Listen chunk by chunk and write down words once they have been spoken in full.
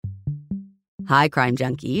Hi, Crime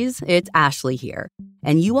Junkies. It's Ashley here.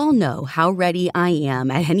 And you all know how ready I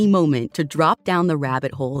am at any moment to drop down the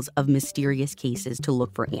rabbit holes of mysterious cases to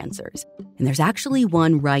look for answers. And there's actually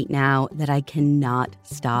one right now that I cannot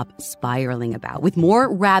stop spiraling about, with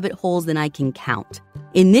more rabbit holes than I can count.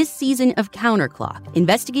 In this season of Counterclock,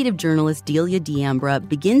 investigative journalist Delia D'Ambra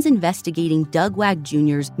begins investigating Doug Wag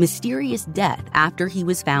Jr.'s mysterious death after he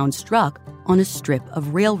was found struck on a strip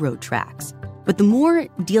of railroad tracks. But the more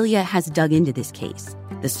Delia has dug into this case,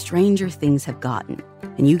 the stranger things have gotten.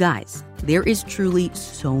 And you guys, there is truly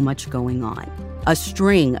so much going on. A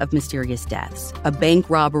string of mysterious deaths, a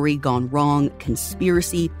bank robbery gone wrong,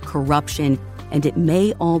 conspiracy, corruption, and it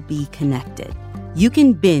may all be connected. You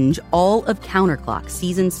can binge all of Counterclock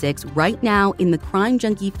Season 6 right now in the Crime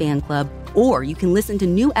Junkie fan club, or you can listen to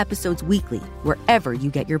new episodes weekly wherever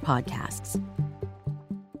you get your podcasts.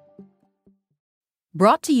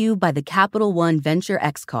 Brought to you by the Capital One Venture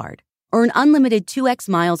X card. Earn unlimited 2x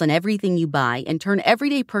miles on everything you buy and turn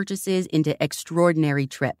everyday purchases into extraordinary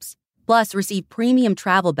trips. Plus, receive premium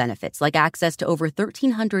travel benefits like access to over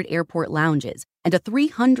 1,300 airport lounges and a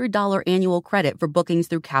 $300 annual credit for bookings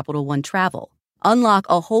through Capital One Travel. Unlock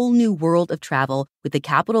a whole new world of travel with the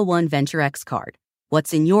Capital One Venture X card.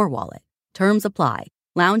 What's in your wallet? Terms apply.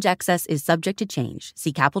 Lounge access is subject to change.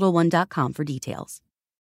 See CapitalOne.com for details.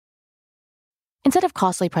 Instead of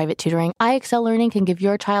costly private tutoring, IXL Learning can give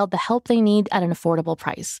your child the help they need at an affordable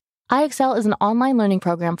price. IXL is an online learning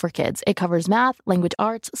program for kids. It covers math, language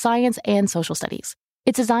arts, science, and social studies.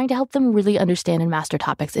 It's designed to help them really understand and master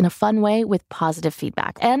topics in a fun way with positive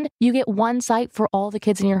feedback. And you get one site for all the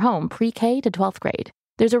kids in your home, pre-K to 12th grade.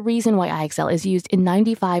 There's a reason why IXL is used in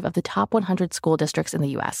 95 of the top 100 school districts in the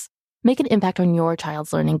U.S. Make an impact on your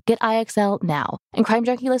child's learning. Get IXL now. And Crime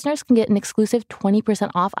Junkie listeners can get an exclusive 20%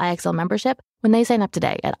 off IXL membership when they sign up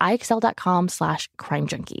today at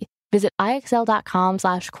IXL.com/CrimeJunkie. Visit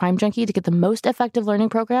IXL.com/CrimeJunkie to get the most effective learning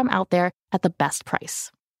program out there at the best price.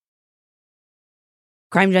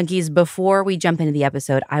 Crime Junkies, before we jump into the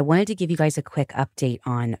episode, I wanted to give you guys a quick update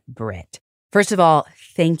on Brit. First of all,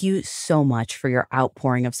 thank you so much for your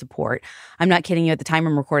outpouring of support. I'm not kidding you. At the time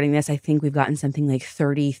I'm recording this, I think we've gotten something like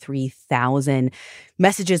 33,000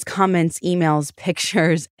 messages, comments, emails,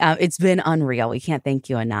 pictures. It's been unreal. We can't thank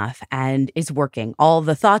you enough. And it's working. All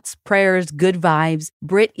the thoughts, prayers, good vibes.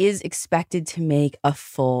 Brit is expected to make a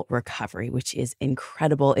full recovery, which is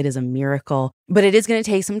incredible. It is a miracle, but it is going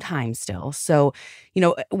to take some time still. So,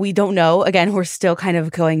 we don't know. Again, we're still kind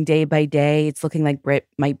of going day by day. It's looking like Brit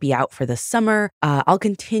might be out for the summer. I'll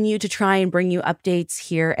continue to try and bring you updates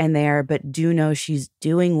here and there, but do know she's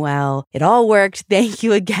doing well. It all worked. Thank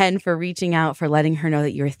you again for reaching out, for letting her know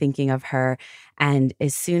that you're thinking of her. And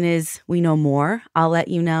as soon as we know more, I'll let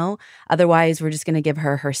you know. Otherwise, we're just going to give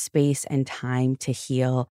her space and time to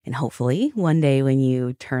heal. And hopefully one day when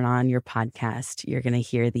you turn on your podcast, you're going to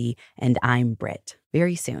hear the "And I'm Brit"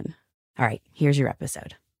 very soon. All right, here's your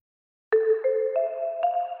episode.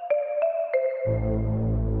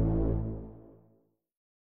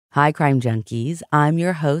 Hi, Crime Junkies. I'm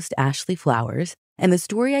your host, Ashley Flowers, and the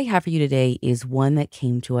story I have for you today is one that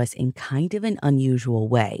came to us in kind of an unusual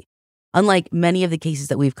way. Unlike many of the cases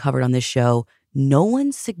that we've covered on this show, no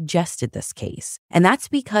one suggested this case. And that's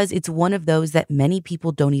because it's one of those that many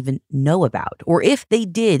people don't even know about. Or if they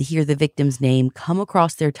did hear the victim's name come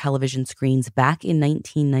across their television screens back in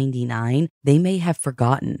 1999, they may have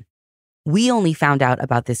forgotten. We only found out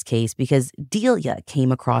about this case because Delia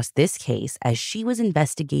came across this case as she was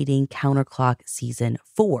investigating Counterclock Season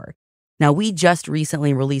 4. Now, we just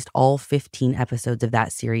recently released all 15 episodes of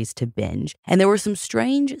that series to binge, and there were some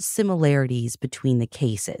strange similarities between the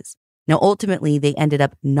cases. Now, ultimately, they ended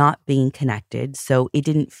up not being connected, so it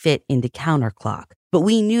didn't fit into Counterclock. But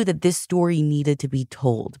we knew that this story needed to be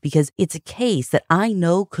told because it's a case that I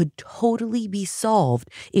know could totally be solved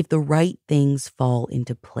if the right things fall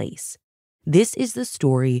into place. This is the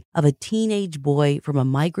story of a teenage boy from a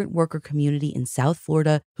migrant worker community in South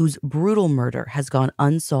Florida whose brutal murder has gone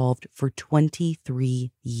unsolved for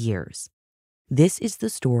 23 years. This is the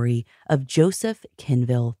story of Joseph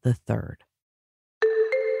Kinville III.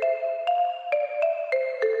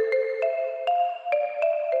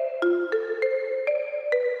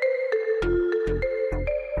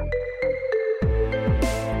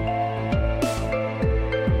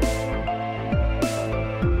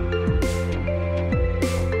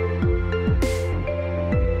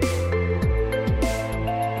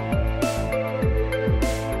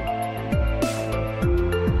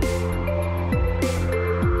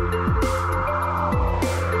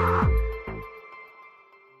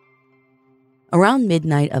 Around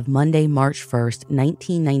midnight of Monday, March 1st,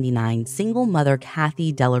 1999, single mother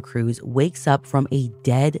Kathy Delacruz wakes up from a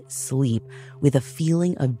dead sleep with a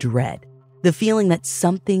feeling of dread. The feeling that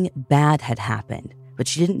something bad had happened, but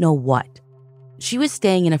she didn't know what. She was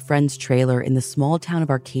staying in a friend's trailer in the small town of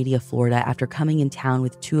Arcadia, Florida, after coming in town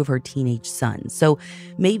with two of her teenage sons. So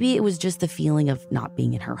maybe it was just the feeling of not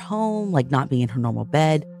being in her home, like not being in her normal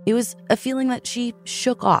bed. It was a feeling that she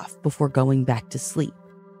shook off before going back to sleep.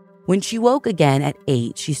 When she woke again at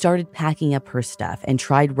 8, she started packing up her stuff and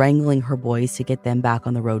tried wrangling her boys to get them back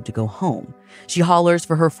on the road to go home. She hollers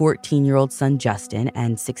for her 14-year-old son Justin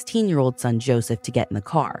and 16-year-old son Joseph to get in the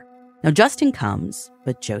car. Now Justin comes,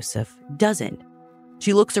 but Joseph doesn't.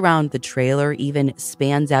 She looks around the trailer, even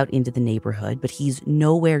spans out into the neighborhood, but he's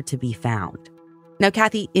nowhere to be found. Now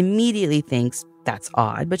Kathy immediately thinks that's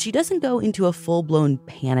odd, but she doesn't go into a full-blown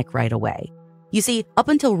panic right away. You see, up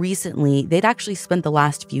until recently, they'd actually spent the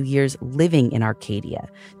last few years living in Arcadia.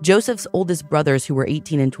 Joseph's oldest brothers, who were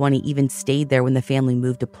 18 and 20, even stayed there when the family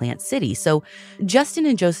moved to Plant City. So Justin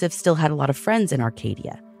and Joseph still had a lot of friends in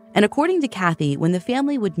Arcadia. And according to Kathy, when the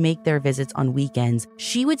family would make their visits on weekends,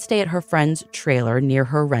 she would stay at her friend's trailer near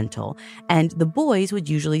her rental, and the boys would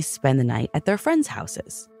usually spend the night at their friends'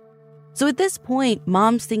 houses. So at this point,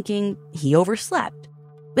 Mom's thinking he overslept.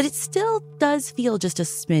 But it still does feel just a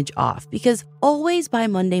smidge off, because always by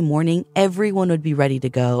Monday morning, everyone would be ready to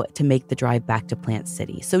go to make the drive back to Plant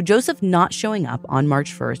City. So Joseph not showing up on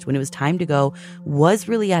March 1st when it was time to go was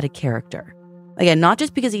really out of character. Again, not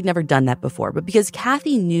just because he'd never done that before, but because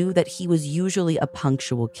Kathy knew that he was usually a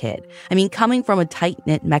punctual kid. I mean, coming from a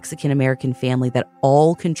tight-knit Mexican-American family that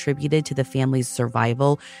all contributed to the family's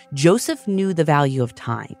survival, Joseph knew the value of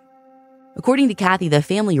time. According to Kathy, the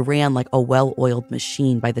family ran like a well-oiled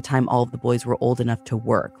machine by the time all of the boys were old enough to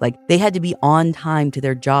work. Like, they had to be on time to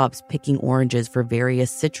their jobs picking oranges for various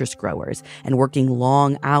citrus growers and working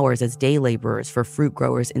long hours as day laborers for fruit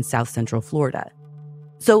growers in South Central Florida.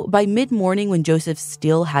 So by mid-morning, when Joseph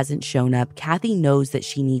still hasn't shown up, Kathy knows that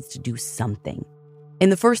she needs to do something.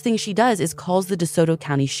 And the first thing she does is calls the DeSoto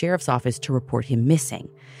County Sheriff's Office to report him missing.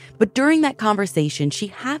 But during that conversation, she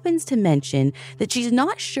happens to mention that she's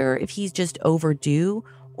not sure if he's just overdue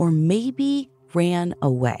or maybe ran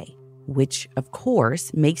away, which, of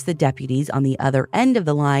course, makes the deputies on the other end of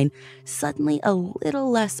the line suddenly a little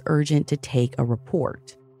less urgent to take a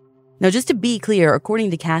report. Now, just to be clear, according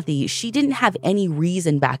to Kathy, she didn't have any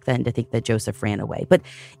reason back then to think that Joseph ran away. But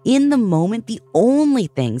in the moment, the only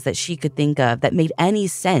things that she could think of that made any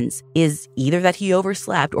sense is either that he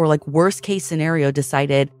overslept or, like, worst case scenario,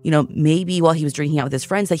 decided, maybe while he was drinking out with his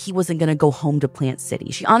friends that he wasn't going to go home to Plant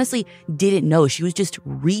City. She honestly didn't know. She was just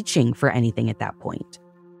reaching for anything at that point.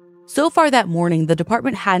 So far that morning, the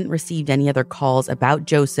department hadn't received any other calls about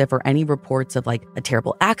Joseph or any reports of like a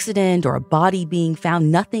terrible accident or a body being found,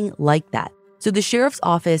 nothing like that. So the sheriff's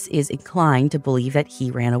office is inclined to believe that he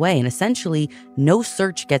ran away, and essentially no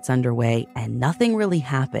search gets underway and nothing really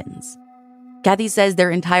happens. Kathy says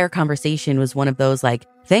their entire conversation was one of those like,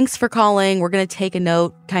 thanks for calling, we're going to take a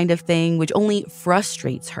note kind of thing, which only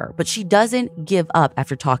frustrates her, but she doesn't give up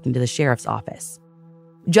after talking to the sheriff's office.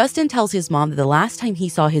 Justin tells his mom that the last time he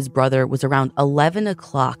saw his brother was around 11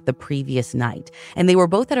 o'clock the previous night, and they were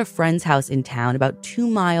both at a friend's house in town about 2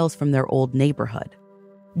 miles from their old neighborhood.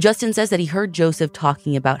 Justin says that he heard Joseph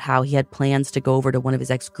talking about how he had plans to go over to one of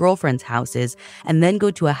his ex-girlfriend's houses and then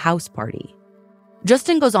go to a house party.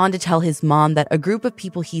 Justin goes on to tell his mom that a group of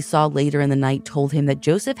people he saw later in the night told him that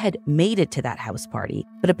Joseph had made it to that house party,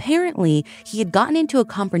 but apparently he had gotten into a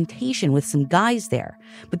confrontation with some guys there.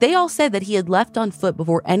 But they all said that he had left on foot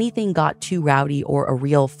before anything got too rowdy or a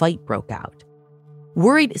real fight broke out.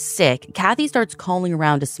 Worried sick, Kathy starts calling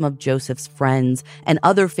around to some of Joseph's friends and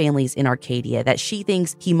other families in Arcadia that she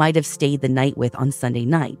thinks he might have stayed the night with on Sunday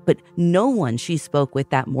night, but no one she spoke with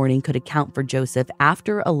that morning could account for Joseph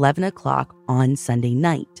after 11 o'clock on Sunday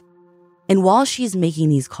night. And while she's making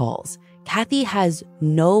these calls, Kathy has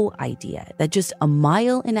no idea that just 1.5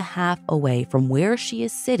 miles away from where she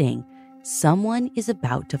is sitting, someone is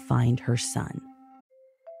about to find her son.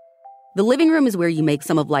 The living room is where you make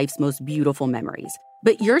some of life's most beautiful memories,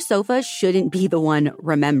 but your sofa shouldn't be the one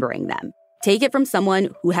remembering them. Take it from someone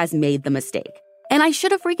who has made the mistake. And I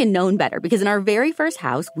should have freaking known better, because in our very first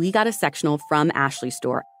house, we got a sectional from Ashley's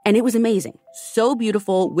store, and it was amazing. So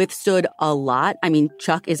beautiful, withstood a lot. I mean,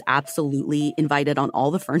 Chuck is absolutely invited on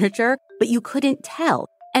all the furniture, but you couldn't tell.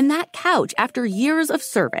 And that couch, after years of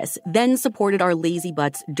service, then supported our lazy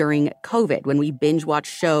butts during COVID when we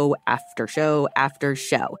binge-watched show after show after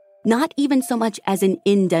show. Not even so much as an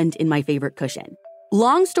indent in my favorite cushion.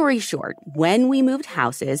 Long story short, when we moved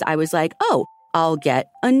houses, I was like, oh, I'll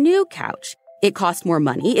get a new couch. It costs more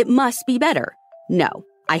money. It must be better. No,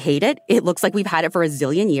 I hate it. It looks like we've had it for a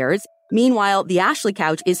zillion years. Meanwhile, the Ashley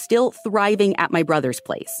couch is still thriving at my brother's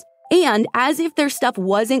place. And as if their stuff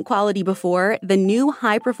wasn't quality before, the new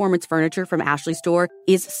high-performance furniture from Ashley Store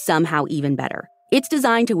is somehow even better. It's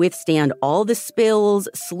designed to withstand all the spills,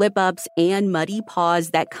 slip-ups, and muddy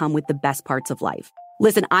paws that come with the best parts of life.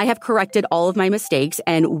 Listen, I have corrected all of my mistakes,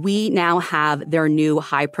 and we now have their new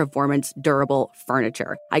high-performance durable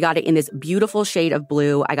furniture. I got it in this beautiful shade of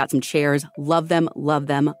blue. I got some chairs. Love them, love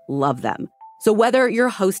them, love them. So whether you're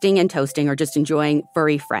hosting and toasting or just enjoying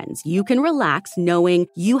furry friends, you can relax knowing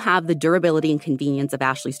you have the durability and convenience of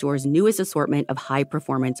Ashley Store's newest assortment of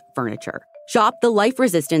high-performance furniture. Shop the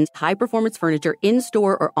life-resistant, high-performance furniture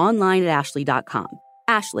in-store or online at ashley.com.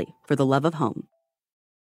 Ashley, for the love of home.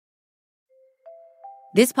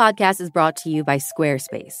 This podcast is brought to you by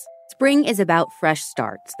Squarespace. Spring is about fresh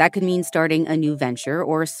starts. That could mean starting a new venture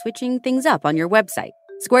or switching things up on your website.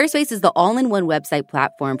 Squarespace is the all-in-one website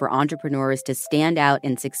platform for entrepreneurs to stand out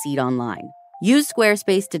and succeed online. Use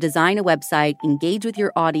Squarespace to design a website, engage with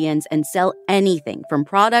your audience, and sell anything from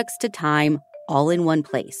products to time, all in one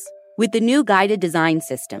place. With the new guided design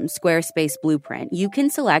system, Squarespace Blueprint, you can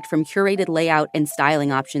select from curated layout and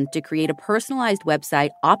styling options to create a personalized website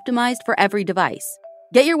optimized for every device.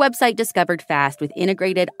 Get your website discovered fast with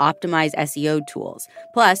integrated, optimized SEO tools.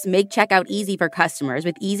 Plus, make checkout easy for customers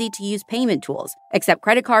with easy-to-use payment tools. Accept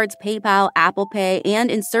credit cards, PayPal, Apple Pay,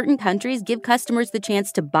 and in certain countries, give customers the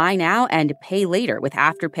chance to buy now and pay later with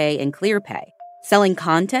Afterpay and ClearPay. Selling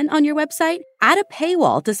content on your website? Add a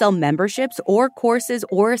paywall to sell memberships or courses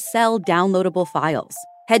or sell downloadable files.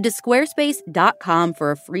 Head to squarespace.com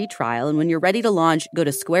for a free trial, and when you're ready to launch, go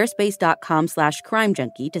to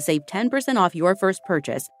squarespace.com/crimejunkie to save 10% off your first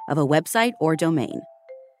purchase of a website or domain.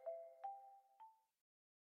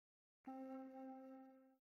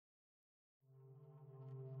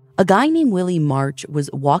 A guy named Willie March was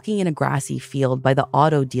walking in a grassy field by the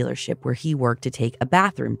auto dealership where he worked to take a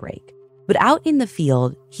bathroom break. But out in the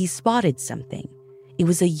field, he spotted something. It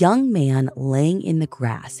was a young man laying in the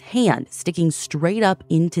grass, hand sticking straight up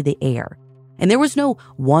into the air. And there was no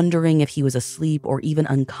wondering if he was asleep or even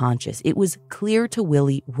unconscious. It was clear to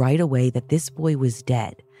Willie right away that this boy was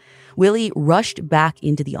dead. Willie rushed back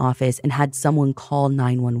into the office and had someone call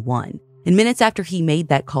 911. And minutes after he made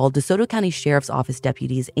that call, DeSoto County Sheriff's Office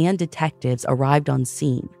deputies and detectives arrived on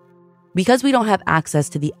scene. Because we don't have access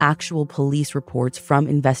to the actual police reports from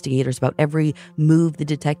investigators about every move the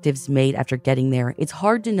detectives made after getting there, it's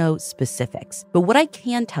hard to know specifics. But what I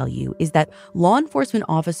can tell you is that law enforcement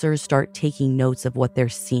officers start taking notes of what they're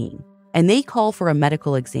seeing. And they call for a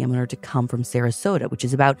medical examiner to come from Sarasota, which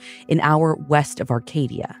is about an hour west of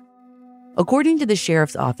Arcadia. According to the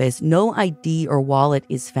sheriff's office, no ID or wallet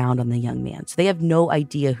is found on the young man, so they have no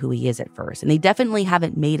idea who he is at first, and they definitely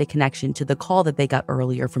haven't made a connection to the call that they got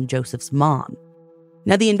earlier from Joseph's mom.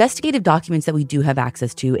 Now, the investigative documents that we do have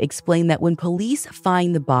access to explain that when police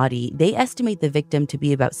find the body, they estimate the victim to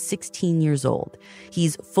be about 16 years old.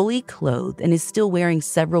 He's fully clothed and is still wearing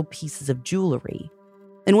several pieces of jewelry.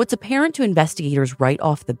 And what's apparent to investigators right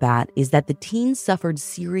off the bat is that the teen suffered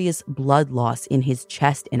serious blood loss in his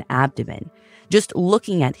chest and abdomen. Just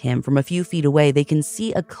looking at him from a few feet away, they can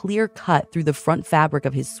see a clear cut through the front fabric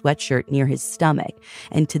of his sweatshirt near his stomach.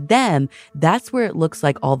 And to them, that's where it looks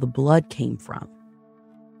like all the blood came from.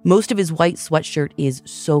 Most of his white sweatshirt is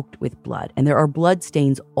soaked with blood, and there are blood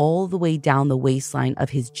stains all the way down the waistline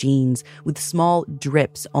of his jeans with small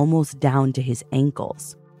drips almost down to his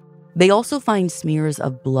ankles. They also find smears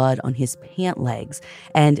of blood on his pant legs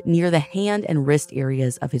and near the hand and wrist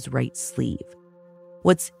areas of his right sleeve.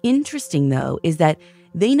 What's interesting, though, is that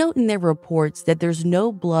they note in their reports that there's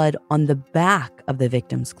no blood on the back of the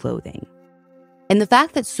victim's clothing. And the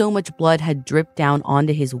fact that so much blood had dripped down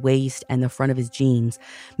onto his waist and the front of his jeans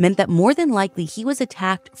meant that more than likely he was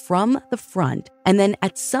attacked from the front, and then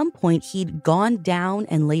at some point he'd gone down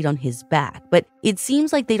and laid on his back. But it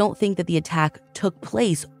seems like they don't think that the attack took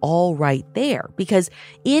place all right there, because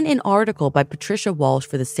in an article by Patricia Walsh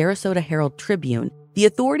for the Sarasota Herald Tribune, the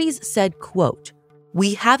authorities said, quote,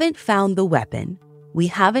 "We haven't found the weapon. We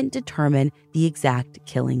haven't determined the exact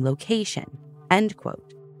killing location," end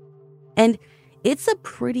quote. And it's a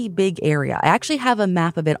pretty big area. I actually have a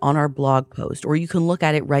map of it on our blog post, or you can look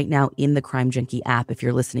at it right now in the Crime Junkie app if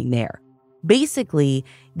you're listening there. Basically,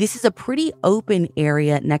 this is a pretty open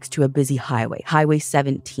area next to a busy highway, Highway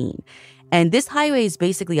 17. And this highway is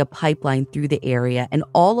basically a pipeline through the area, and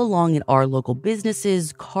all along it are local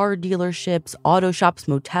businesses, car dealerships, auto shops,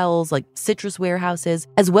 motels, like citrus warehouses,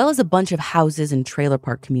 as well as a bunch of houses and trailer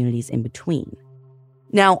park communities in between.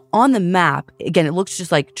 Now, on the map, again, it looks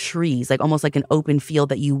just like trees, like almost like an open field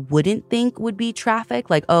that you wouldn't think would be traffic.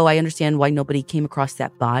 Like, oh, I understand why nobody came across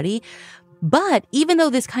that body. But even though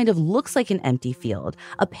this kind of looks like an empty field,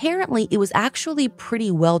 apparently it was actually pretty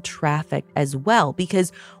well trafficked as well,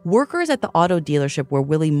 because workers at the auto dealership where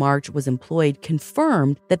Willie March was employed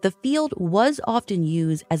confirmed that the field was often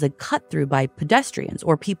used as a cut through by pedestrians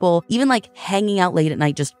or people even like hanging out late at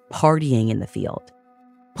night just partying in the field.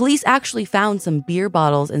 Police actually found some beer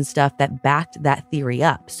bottles and stuff that backed that theory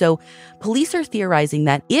up. So police are theorizing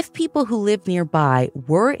that if people who live nearby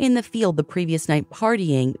were in the field the previous night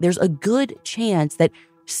partying, there's a good chance that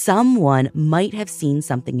someone might have seen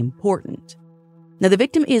something important. Now, the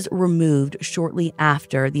victim is removed shortly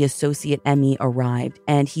after the associate Emmy arrived,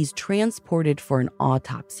 and he's transported for an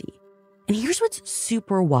autopsy. And here's what's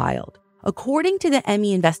super wild. According to the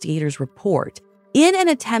Emmy investigators' report, in an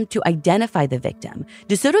attempt to identify the victim,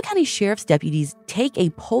 DeSoto County Sheriff's deputies take a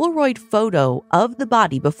Polaroid photo of the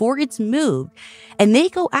body before it's moved, and they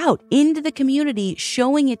go out into the community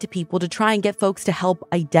showing it to people to try and get folks to help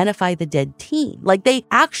identify the dead teen. Like, they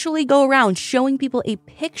actually go around showing people a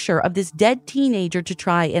picture of this dead teenager to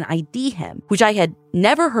try and ID him, which I had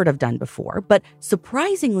never heard of done before, but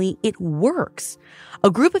surprisingly, it works. A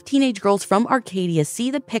group of teenage girls from Arcadia see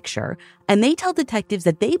the picture, and they tell detectives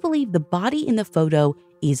that they believe the body in the photo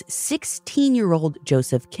is 16-year-old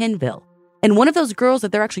Joseph Kinville. And one of those girls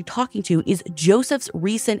that they're actually talking to is Joseph's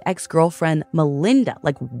recent ex-girlfriend, Melinda.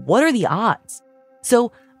 Like, what are the odds?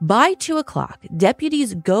 So by 2:00,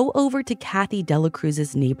 deputies go over to Kathy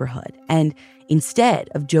Delacruz's neighborhood, and instead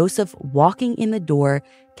of Joseph walking in the door,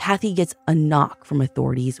 Kathy gets a knock from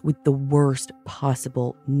authorities with the worst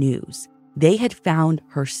possible news. They had found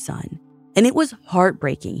her son. And it was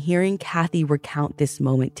heartbreaking hearing Kathy recount this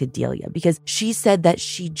moment to Delia, because she said that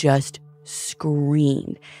she just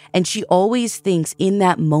screamed. And she always thinks in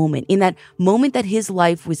that moment that his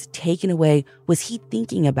life was taken away, was he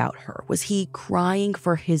thinking about her? Was he crying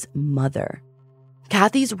for his mother?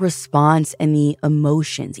 Kathy's response and the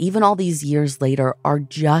emotions, even all these years later, are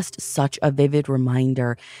just such a vivid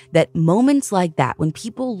reminder that moments like that, when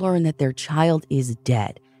people learn that their child is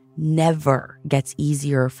dead, never gets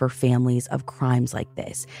easier for families of crimes like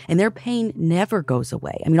this. And their pain never goes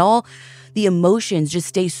away. I mean, all the emotions just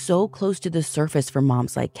stay so close to the surface for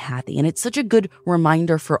moms like Kathy. And it's such a good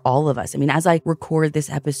reminder for all of us. I mean, as I record this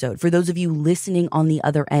episode, for those of you listening on the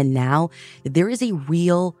other end now, that there is a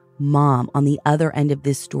real mom on the other end of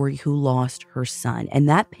this story who lost her son. And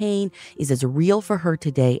that pain is as real for her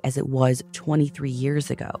today as it was 23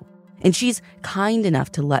 years ago. And she's kind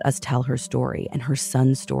enough to let us tell her story and her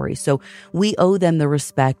son's story. So we owe them the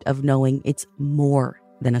respect of knowing it's more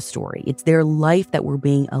than a story. It's their life that we're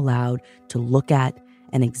being allowed to look at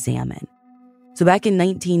and examine. So back in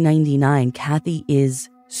 1999, Kathy is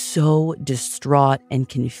so distraught and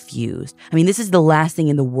confused. I mean, this is the last thing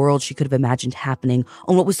in the world she could have imagined happening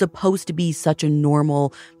on what was supposed to be such a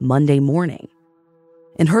normal Monday morning.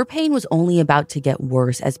 And her pain was only about to get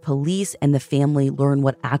worse as police and the family learn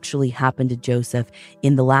what actually happened to Joseph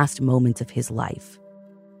in the last moments of his life.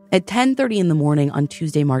 At 10:30 in the morning on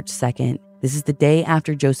Tuesday, March 2nd, this is the day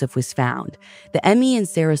after Joseph was found, the Emmy in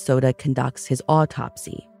Sarasota conducts his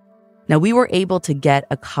autopsy. Now, we were able to get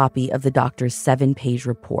a copy of the doctor's 7-page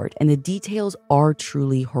report, and the details are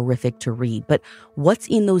truly horrific to read. But what's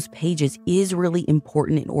in those pages is really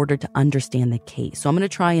important in order to understand the case. So I'm going to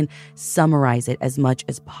try and summarize it as much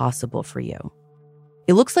as possible for you.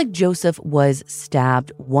 It looks like Joseph was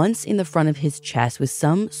stabbed once in the front of his chest with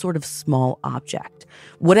some sort of small object.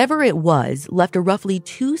 Whatever it was left a roughly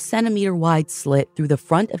 2-centimeter wide slit through the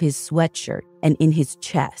front of his sweatshirt and in his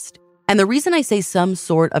chest. And the reason I say some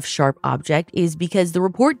sort of sharp object is because the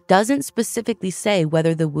report doesn't specifically say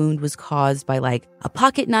whether the wound was caused by like a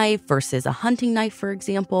pocket knife versus a hunting knife, for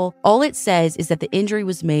example. All it says is that the injury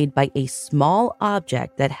was made by a small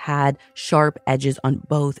object that had sharp edges on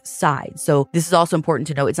both sides. So this is also important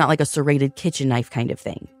to know. It's not like a serrated kitchen knife kind of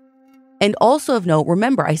thing. And also of note,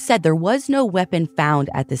 remember, I said there was no weapon found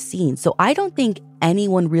at the scene. So I don't think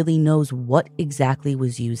anyone really knows what exactly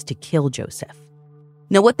was used to kill Joseph.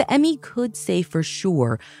 Now, what the Emmy could say for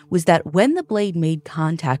sure was that when the blade made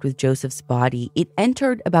contact with Joseph's body, it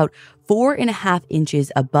entered about 4.5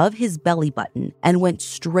 inches above his belly button and went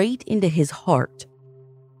straight into his heart.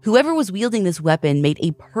 Whoever was wielding this weapon made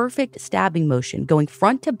a perfect stabbing motion, going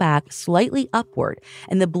front to back, slightly upward,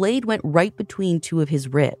 and the blade went right between 2 of his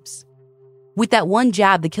ribs. With that one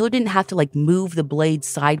jab, the killer didn't have to move the blade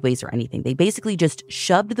sideways or anything. They basically just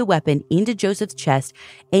shoved the weapon into Joseph's chest,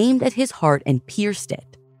 aimed at his heart, and pierced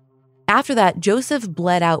it. After that, Joseph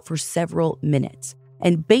bled out for several minutes.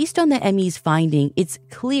 And based on the ME's finding, it's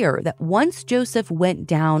clear that once Joseph went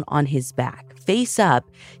down on his back, face up,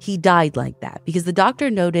 he died like that because the doctor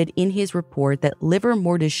noted in his report that livor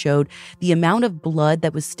mortis showed the amount of blood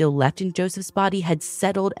that was still left in Joseph's body had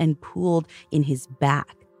settled and pooled in his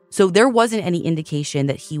back. So there wasn't any indication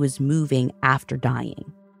that he was moving after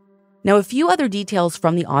dying. Now, a few other details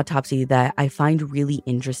from the autopsy that I find really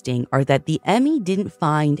interesting are that the ME didn't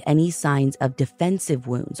find any signs of defensive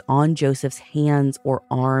wounds on Joseph's hands or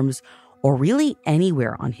arms or really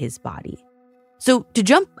anywhere on his body. So to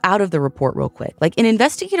jump out of the report real quick, in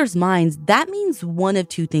investigators' minds, that means one of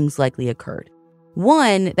two things likely occurred.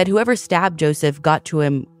 One, that whoever stabbed Joseph got to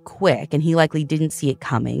him quick and he likely didn't see it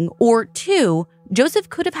coming. Or two, Joseph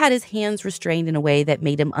could have had his hands restrained in a way that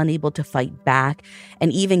made him unable to fight back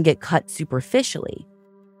and even get cut superficially.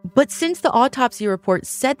 But since the autopsy report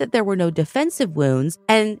said that there were no defensive wounds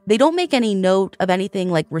and they don't make any note of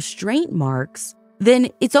anything like restraint marks, then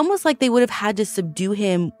it's almost like they would have had to subdue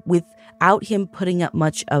him without him putting up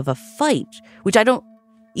much of a fight, which I don't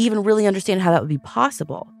even really understand how that would be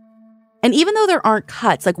possible. And even though there aren't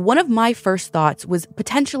cuts, one of my first thoughts was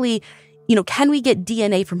potentially, can we get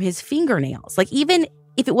DNA from his fingernails? Even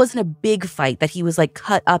if it wasn't a big fight that he was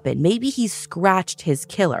cut up in, maybe he scratched his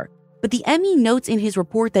killer. But the ME notes in his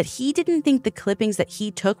report that he didn't think the clippings that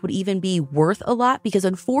he took would even be worth a lot because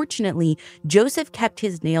unfortunately, Joseph kept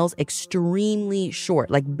his nails extremely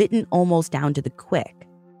short, bitten almost down to the quick.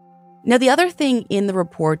 Now, the other thing in the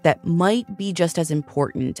report that might be just as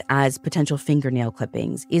important as potential fingernail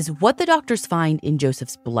clippings is what the doctors find in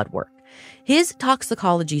Joseph's blood work. His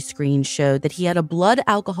toxicology screen showed that he had a blood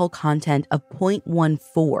alcohol content of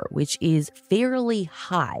 0.14, which is fairly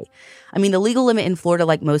high. The legal limit in Florida,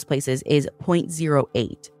 like most places, is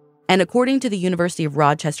 0.08. And according to the University of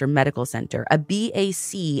Rochester Medical Center, a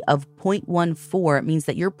BAC of 0.14 means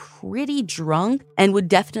that you're pretty drunk and would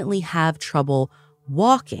definitely have trouble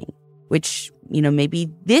walking. Which,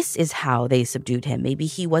 maybe this is how they subdued him. Maybe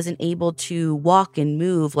he wasn't able to walk and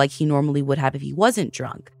move like he normally would have if he wasn't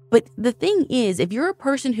drunk. But the thing is, if you're a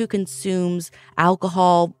person who consumes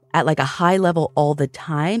alcohol at a high level all the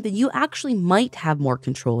time, then you actually might have more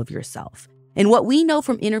control of yourself. And what we know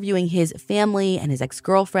from interviewing his family and his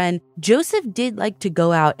ex-girlfriend, Joseph did like to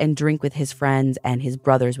go out and drink with his friends and his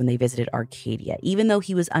brothers when they visited Arcadia, even though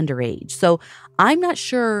he was underage. So I'm not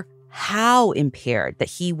sure how impaired that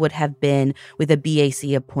he would have been with a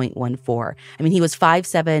BAC of 0.14. He was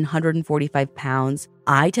 5'7", 145 pounds.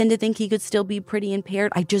 I tend to think he could still be pretty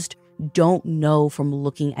impaired. I just don't know from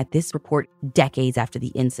looking at this report decades after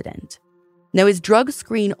the incident. Now, his drug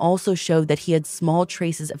screen also showed that he had small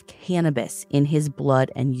traces of cannabis in his blood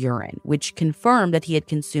and urine, which confirmed that he had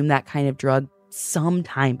consumed that kind of drug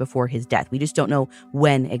sometime before his death. We just don't know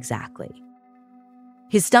when exactly.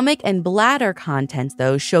 His stomach and bladder contents,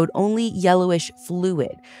 though, showed only yellowish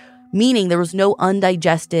fluid, meaning there was no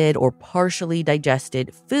undigested or partially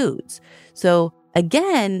digested foods. So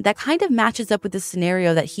again, that kind of matches up with the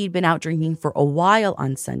scenario that he'd been out drinking for a while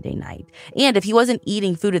on Sunday night. And if he wasn't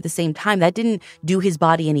eating food at the same time, that didn't do his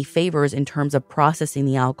body any favors in terms of processing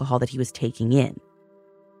the alcohol that he was taking in.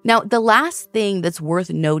 Now, the last thing that's worth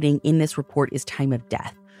noting in this report is time of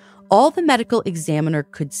death. All the medical examiner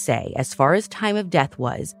could say, as far as time of death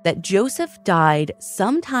was, that Joseph died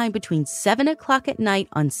sometime between 7 o'clock at night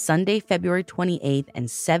on Sunday, February 28th, and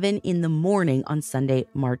 7 in the morning on Sunday,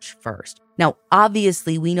 March 1st. Now,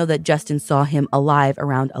 obviously, we know that Justin saw him alive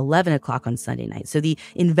around 11 o'clock on Sunday night, so the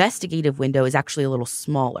investigative window is actually a little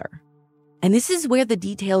smaller. And this is where the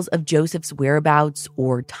details of Joseph's whereabouts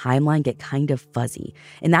or timeline get kind of fuzzy.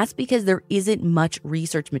 And that's because there isn't much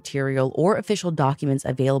research material or official documents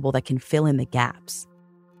available that can fill in the gaps.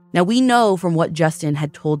 Now, we know from what Justin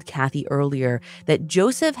had told Kathy earlier that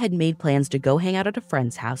Joseph had made plans to go hang out at a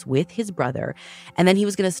friend's house with his brother, and then he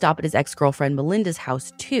was going to stop at his ex-girlfriend Melinda's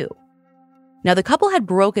house too. Now, the couple had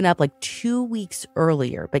broken up 2 weeks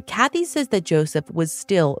earlier, but Kathy says that Joseph was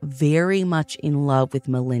still very much in love with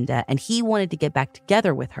Melinda and he wanted to get back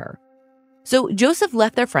together with her. So Joseph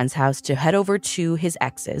left their friend's house to head over to his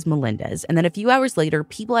ex's, Melinda's, and then a few hours later,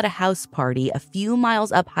 people at a house party a few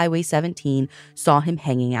miles up Highway 17 saw him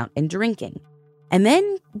hanging out and drinking. And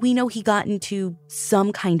then we know he got into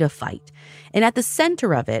some kind of fight. And at the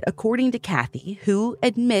center of it, according to Kathy, who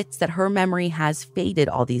admits that her memory has faded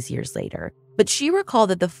all these years later, but she recalled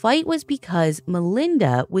that the fight was because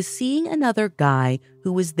Melinda was seeing another guy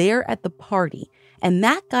who was there at the party, and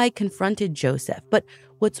that guy confronted Joseph. But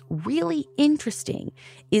what's really interesting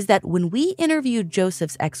is that when we interviewed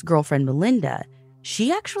Joseph's ex-girlfriend Melinda,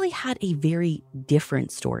 she actually had a very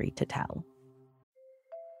different story to tell.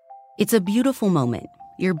 It's a beautiful moment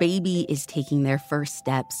Your baby is taking their first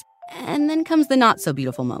steps, and then comes the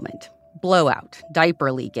not-so-beautiful moment. Blowout,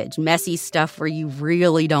 diaper leakage, messy stuff where you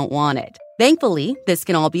really don't want it. Thankfully, this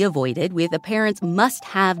can all be avoided with a parent's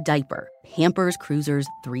must-have diaper, Pampers Cruisers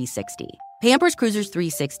 360. Pampers Cruisers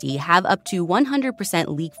 360 have up to 100%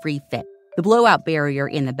 leak-free fit. The blowout barrier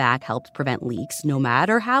in the back helps prevent leaks, no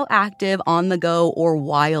matter how active, on the go, or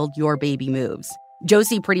wild your baby moves.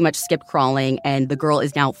 Josie pretty much skipped crawling, and the girl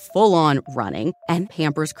is now full-on running, and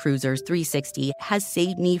Pampers Cruisers 360 has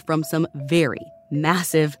saved me from some very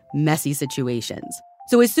massive, messy situations.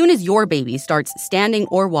 So as soon as your baby starts standing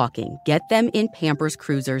or walking, get them in Pampers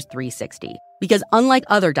Cruisers 360. Because unlike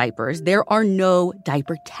other diapers, there are no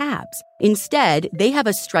diaper tabs. Instead, they have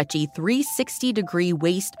a stretchy 360-degree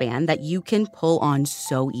waistband that you can pull on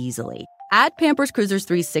so easily. Add Pampers Cruisers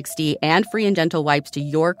 360 and Free and Gentle wipes to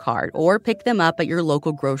your cart or pick them up at your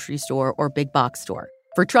local grocery store or big box store.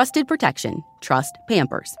 For trusted protection, trust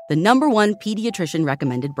Pampers, the #1 pediatrician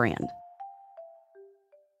recommended brand.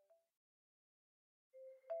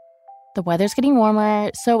 The weather's getting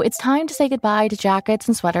warmer, so it's time to say goodbye to jackets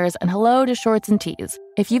and sweaters and hello to shorts and tees.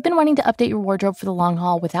 If you've been wanting to update your wardrobe for the long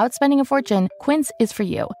haul without spending a fortune, Quince is for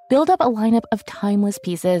you. Build up a lineup of timeless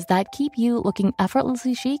pieces that keep you looking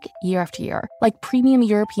effortlessly chic year after year. Like premium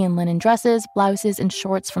European linen dresses, blouses, and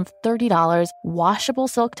shorts from $30, washable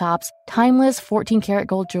silk tops, timeless 14-karat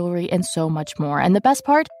gold jewelry, and so much more. And the best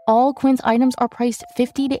part? All Quince items are priced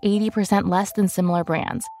 50 to 80% less than similar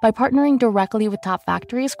brands. By partnering directly with top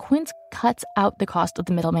factories, Quince cuts out the cost of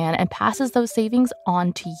the middleman and passes those savings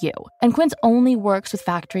on to you. And Quince only works with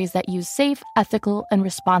factories that use safe, ethical, and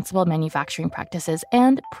responsible manufacturing practices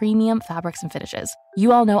and premium fabrics and finishes.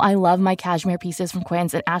 You all know I love my cashmere pieces from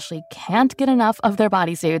Quince, and Ashley can't get enough of their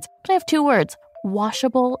bodysuits. But I have two words: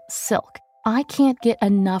 washable silk. I can't get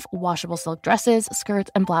enough washable silk dresses, skirts,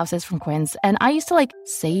 and blouses from Quince, and I used to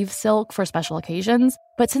save silk for special occasions.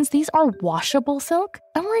 But since these are washable silk,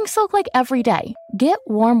 I'm wearing silk every day. Get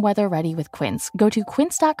warm weather ready with Quince. Go to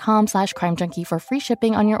quince.com/crimejunkie for free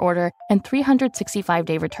shipping on your order and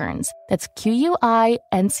 365-day returns. That's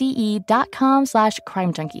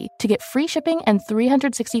QUINCE.com/crimejunkie to get free shipping and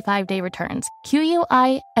 365-day returns.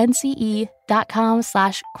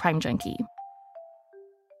 QUINCE.com/crimejunkie.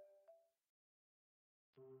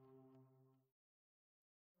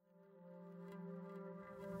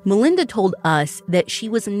 Melinda told us that she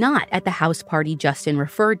was not at the house party Justin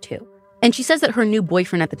referred to, and she says that her new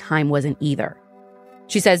boyfriend at the time wasn't either.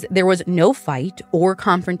 She says there was no fight or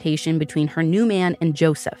confrontation between her new man and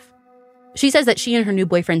Joseph. She says that she and her new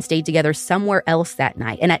boyfriend stayed together somewhere else that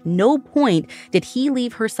night, and at no point did he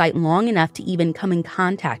leave her sight long enough to even come in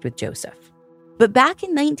contact with Joseph. But back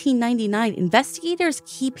in 1999, investigators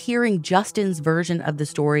keep hearing Justin's version of the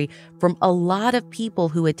story from a lot of people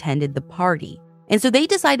who attended the party. And so they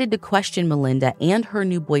decided to question Melinda and her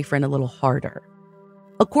new boyfriend a little harder.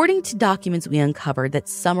 According to documents we uncovered that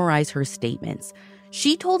summarize her statements,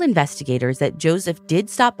 she told investigators that Joseph did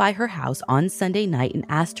stop by her house on Sunday night and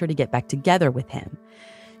asked her to get back together with him.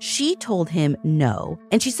 She told him no,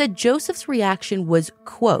 and she said Joseph's reaction was,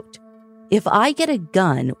 quote, "If I get a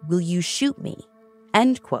gun, will you shoot me?"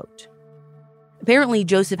 End quote. Apparently,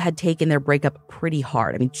 Joseph had taken their breakup pretty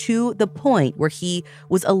hard. To the point where he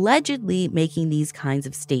was allegedly making these kinds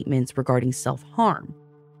of statements regarding self-harm.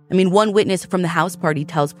 One witness from the house party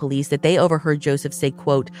tells police that they overheard Joseph say,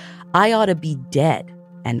 quote, "I ought to be dead,"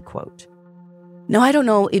 end quote. Now, I don't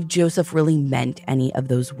know if Joseph really meant any of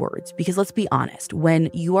those words, because let's be honest, when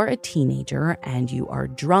you are a teenager and you are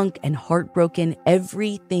drunk and heartbroken,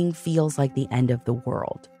 everything feels like the end of the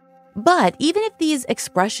world. But even if these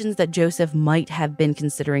expressions that Joseph might have been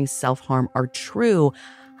considering self-harm are true,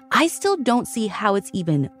 I still don't see how it's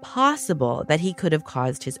even possible that he could have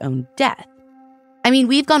caused his own death.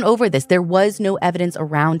 We've gone over this. There was no evidence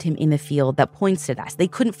around him in the field that points to this. They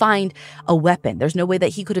couldn't find a weapon. There's no way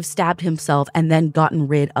that he could have stabbed himself and then gotten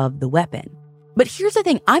rid of the weapon. But here's the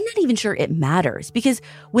thing, I'm not even sure it matters, because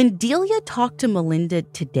when Delia talked to Melinda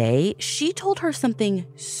today, she told her something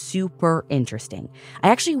super interesting.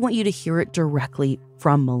 I actually want you to hear it directly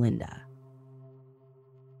from Melinda.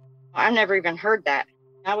 I've never even heard that.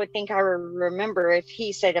 I would think I remember if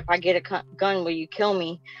he said, "If I get a gun, will you kill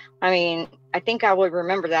me?" I think I would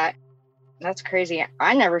remember that. That's crazy.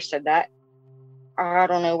 I never said that. I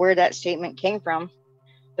don't know where that statement came from,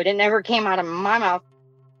 but it never came out of my mouth.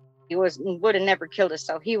 He would have never killed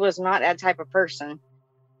himself. He was not that type of person.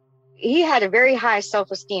 He had a very high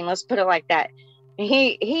self-esteem. Let's put it like that.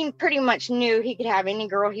 He pretty much knew he could have any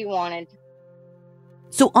girl he wanted.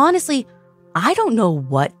 So honestly, I don't know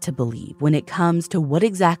what to believe when it comes to what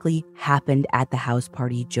exactly happened at the house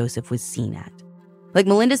party Joseph was seen at. Like,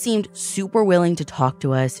 Melinda seemed super willing to talk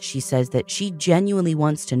to us. She says that she genuinely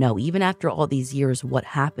wants to know, even after all these years, what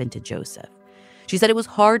happened to Joseph. She said it was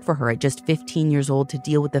hard for her at just 15 years old to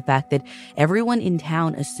deal with the fact that everyone in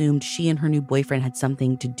town assumed she and her new boyfriend had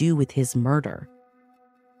something to do with his murder.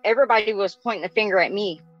 Everybody was pointing the finger at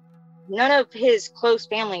me. None of his close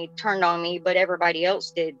family turned on me, but everybody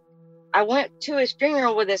else did. I went to his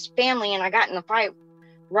funeral with his family and I got in a fight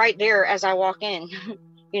right there as I walk in.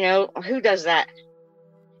 You know, who does that?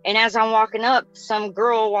 And as I'm walking up, some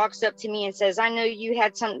girl walks up to me and says, "I know you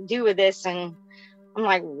had something to do with this." And I'm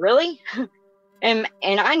like, really? And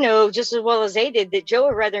I know just as well as they did that Joe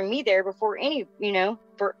would rather me there before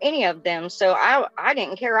for any of them. So I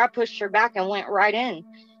didn't care. I pushed her back and went right in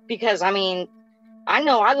because, I mean, I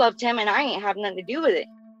know I loved him and I ain't have nothing to do with it.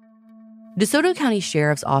 DeSoto County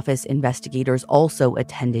Sheriff's Office investigators also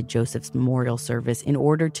attended Joseph's memorial service in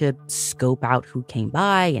order to scope out who came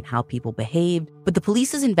by and how people behaved. But the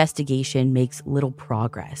police's investigation makes little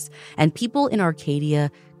progress, and people in Arcadia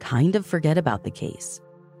kind of forget about the case.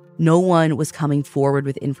 No one was coming forward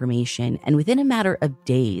with information, and within a matter of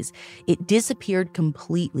days, it disappeared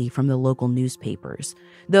completely from the local newspapers.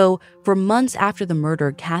 Though, for months after the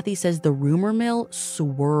murder, Kathy says the rumor mill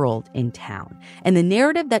swirled in town, and the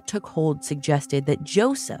narrative that took hold suggested that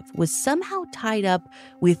Joseph was somehow tied up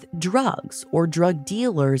with drugs or drug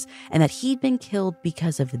dealers, and that he'd been killed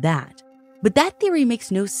because of that. But that theory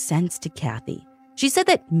makes no sense to Kathy. She said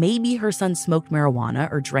that maybe her son smoked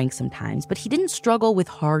marijuana or drank sometimes, but he didn't struggle with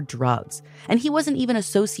hard drugs, and he wasn't even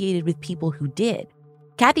associated with people who did.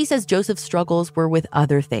 Kathy says Joseph's struggles were with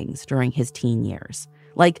other things during his teen years,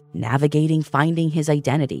 like navigating finding his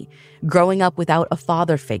identity, growing up without a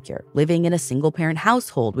father figure, living in a single-parent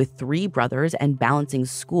household with 3 brothers, and balancing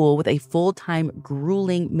school with a full-time,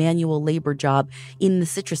 grueling manual labor job in the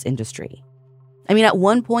citrus industry. I mean, at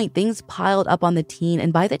one point, things piled up on the teen,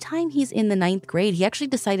 and by the time he's in the 9th grade, he actually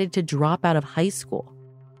decided to drop out of high school.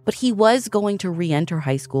 But he was going to re-enter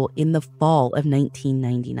high school in the fall of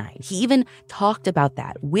 1999. He even talked about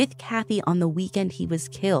that with Kathy on the weekend he was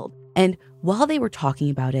killed. And while they were talking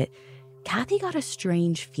about it, Kathy got a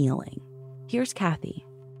strange feeling. Here's Kathy.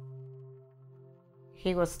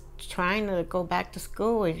 He was trying to go back to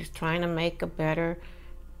school. He was trying to make a better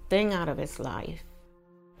thing out of his life.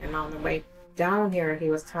 And on the way down here, he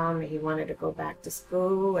was telling me he wanted to go back to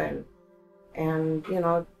school and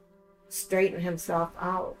straighten himself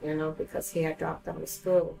out, because he had dropped out of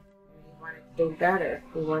school. He wanted to do better.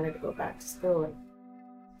 He wanted to go back to school, and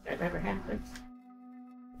that never happened.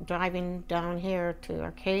 Driving down here to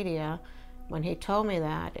Arcadia, when he told me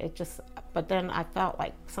that, but then I felt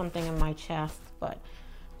like something in my chest, but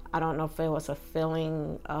I don't know if it was a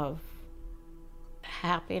feeling of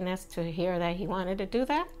happiness to hear that he wanted to do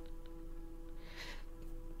that,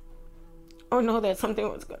 or know that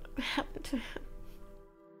something was going to happen to him.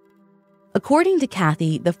 According to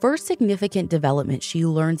Kathy, the first significant development she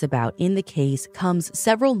learns about in the case comes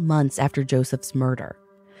several months after Joseph's murder.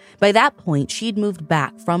 By that point, she'd moved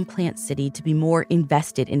back from Plant City to be more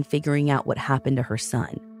invested in figuring out what happened to her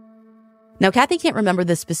son. Now, Kathy can't remember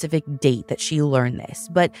the specific date that she learned this,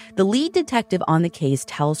 but the lead detective on the case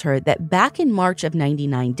tells her that back in March of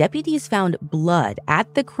 '99, deputies found blood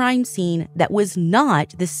at the crime scene that was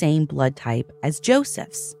not the same blood type as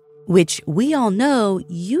Joseph's, which we all know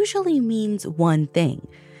usually means one thing: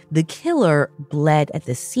 the killer bled at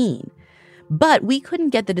the scene. But we couldn't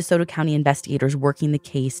get the DeSoto County investigators working the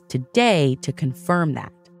case today to confirm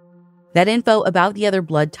that. That info about the other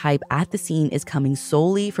blood type at the scene is coming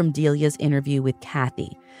solely from Delia's interview with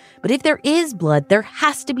Kathy. But if there is blood, there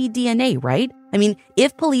has to be DNA, right? I mean,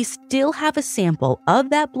 if police still have a sample of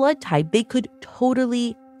that blood type, they could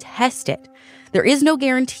totally test it. There is no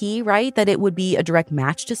guarantee, right, that it would be a direct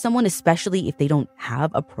match to someone, especially if they don't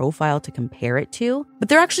have a profile to compare it to. But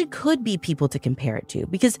there actually could be people to compare it to,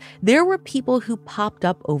 because there were people who popped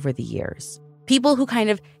up over the years. People who kind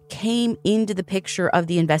of came into the picture of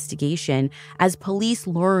the investigation as police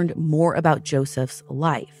learned more about Joseph's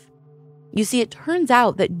life. You see, it turns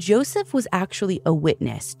out that Joseph was actually a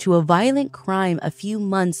witness to a violent crime a few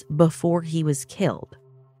months before he was killed.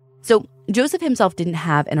 So Joseph himself didn't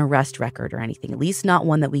have an arrest record or anything, at least not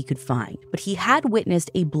one that we could find, but he had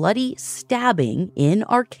witnessed a bloody stabbing in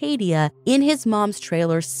Arcadia in his mom's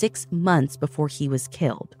trailer 6 months before he was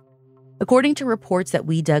killed. According to reports that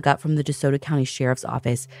we dug up from the DeSoto County Sheriff's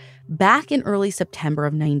Office, back in early September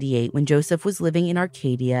of '98, when Joseph was living in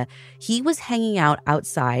Arcadia, he was hanging out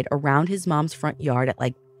outside around his mom's front yard at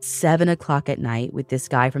like 7 o'clock at night with this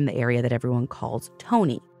guy from the area that everyone calls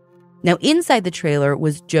Tony. Now, inside the trailer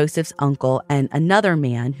was Joseph's uncle and another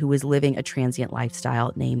man who was living a transient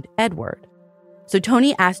lifestyle named Edward. So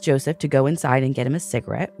Tony asks Joseph to go inside and get him a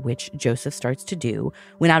cigarette, which Joseph starts to do,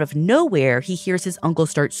 when out of nowhere, he hears his uncle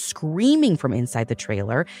start screaming from inside the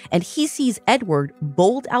trailer, and he sees Edward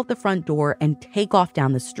bolt out the front door and take off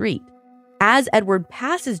down the street. As Edward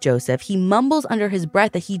passes Joseph, he mumbles under his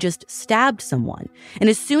breath that he just stabbed someone. And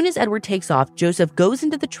as soon as Edward takes off, Joseph goes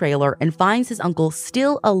into the trailer and finds his uncle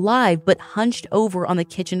still alive but hunched over on the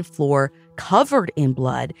kitchen floor, covered in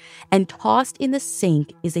blood, and tossed in the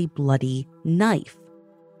sink is a bloody knife.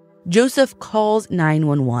 Joseph calls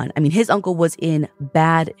 911. I mean, his uncle was in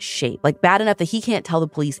bad shape, like bad enough that he can't tell the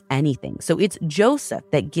police anything. So it's Joseph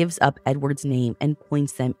that gives up Edward's name and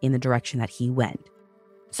points them in the direction that he went.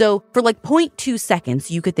 So for like 0.2 seconds,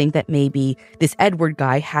 you could think that maybe this Edward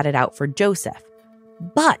guy had it out for Joseph.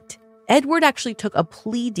 But Edward actually took a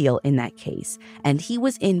plea deal in that case, and he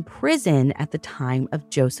was in prison at the time of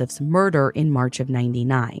Joseph's murder in March of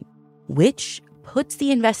 '99, which puts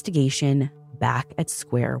the investigation back at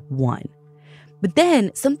square one. But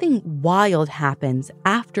then something wild happens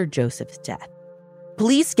after Joseph's death.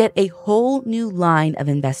 Police get a whole new line of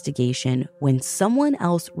investigation when someone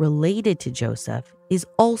else related to Joseph is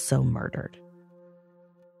also murdered.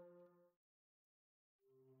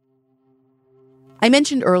 I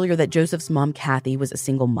mentioned earlier that Joseph's mom, Kathy, was a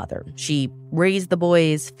single mother. She raised the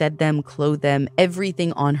boys, fed them, clothed them,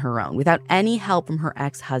 everything on her own, without any help from her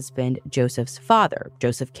ex-husband, Joseph's father,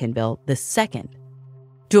 Joseph Kinville II.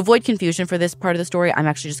 To avoid confusion for this part of the story, I'm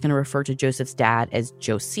actually just going to refer to Joseph's dad as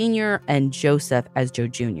Joe Sr. and Joseph as Joe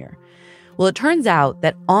Jr. Well, it turns out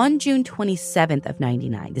that on June 27th of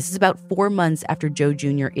 '99, this is about 4 months after Joe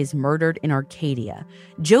Jr. is murdered in Arcadia,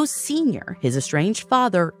 Joe Sr., his estranged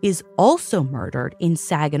father, is also murdered in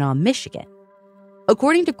Saginaw, Michigan.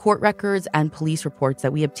 According to court records and police reports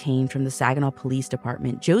that we obtained from the Saginaw Police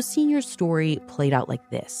Department, Joe Sr.'s story played out like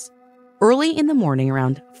this. Early in the morning,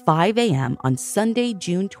 around 5 a.m. on Sunday,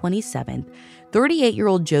 June 27th,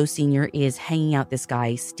 38-year-old Joe Sr. is hanging out this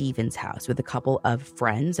guy Steven's house with a couple of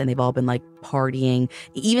friends, and they've all been partying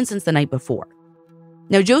even since the night before.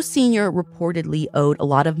 Now, Joe Sr. reportedly owed a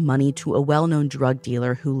lot of money to a well-known drug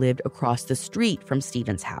dealer who lived across the street from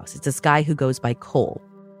Steven's house. It's this guy who goes by Cole.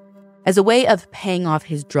 As a way of paying off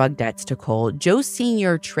his drug debts to Cole, Joe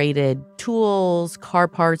Sr. traded tools, car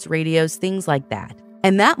parts, radios, things like that.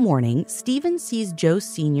 And that morning, Steven sees Joe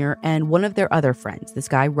Sr. and one of their other friends, this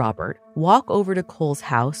guy Robert, walk over to Cole's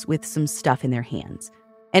house with some stuff in their hands.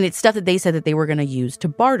 And it's stuff that they said that they were going to use to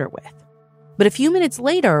barter with. But a few minutes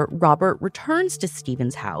later, Robert returns to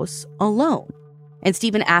Steven's house alone. And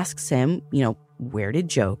Steven asks him, where did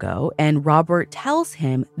Joe go? And Robert tells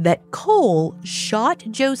him that Cole shot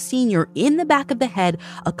Joe Sr. in the back of the head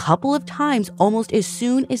a couple of times almost as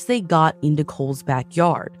soon as they got into Cole's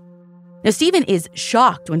backyard. Now, Steven is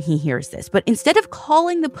shocked when he hears this, but instead of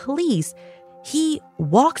calling the police, he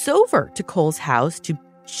walks over to Cole's house to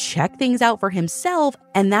check things out for himself,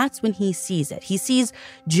 and that's when he sees it. He sees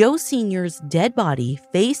Joe Sr.'s dead body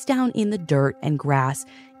face down in the dirt and grass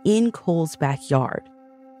in Cole's backyard.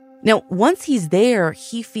 Now, once he's there,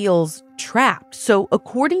 he feels trapped. So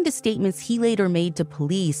according to statements he later made to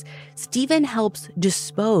police, Steven helps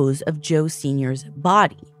dispose of Joe Sr.'s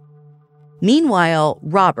body. Meanwhile,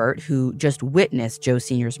 Robert, who just witnessed Joe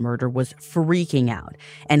Sr.'s murder, was freaking out.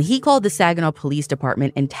 And he called the Saginaw Police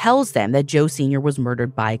Department and tells them that Joe Sr. was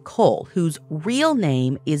murdered by Cole, whose real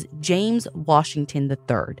name is James Washington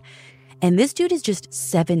III. And this dude is just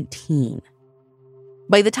 17.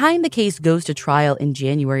 By the time the case goes to trial in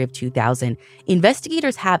January of 2000,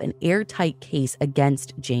 investigators have an airtight case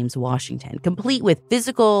against James Washington, complete with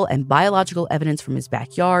physical and biological evidence from his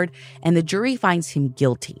backyard, and the jury finds him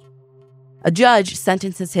guilty. A judge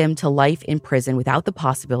sentences him to life in prison without the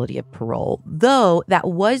possibility of parole, though that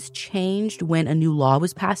was changed when a new law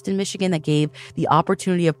was passed in Michigan that gave the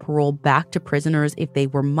opportunity of parole back to prisoners if they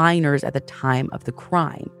were minors at the time of the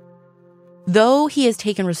crime. Though he has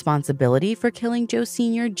taken responsibility for killing Joe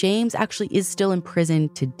Sr., James actually is still in prison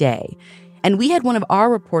today. And we had one of our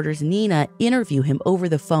reporters, Nina, interview him over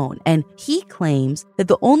the phone, and he claims that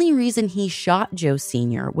the only reason he shot Joe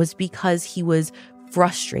Sr. was because he was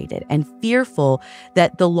frustrated and fearful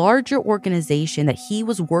that the larger organization that he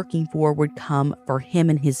was working for would come for him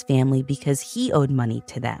and his family because he owed money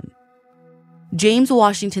to them. James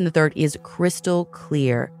Washington III is crystal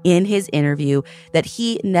clear in his interview that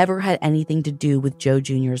he never had anything to do with Joe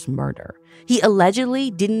Jr.'s murder. He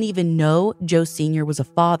allegedly didn't even know Joe Sr. was a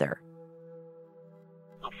father.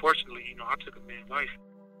 Unfortunately, I took a man's life.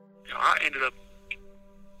 I ended up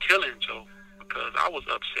killing Joe because I was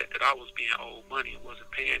upset that I was being owed money and wasn't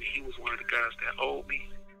paying. He was one of the guys that owed me.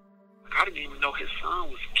 I didn't even know his son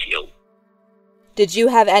was killed. Did you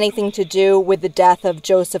have anything to do with the death of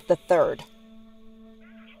Joseph III?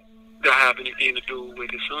 Did I have anything to do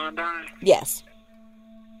with his son dying? Yes.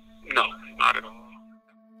 No, not at all.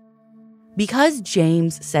 Because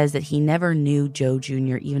James says that he never knew Joe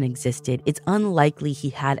Jr. even existed, it's unlikely he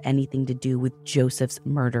had anything to do with Joseph's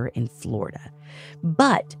murder in Florida.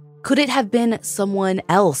 But could it have been someone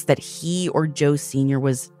else that he or Joe Sr.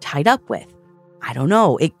 was tied up with? I don't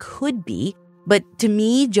know. It could be. But to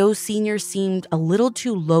me, Joe Sr. seemed a little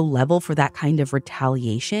too low level for that kind of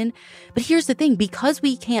retaliation. But here's the thing, because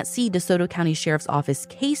we can't see DeSoto County Sheriff's Office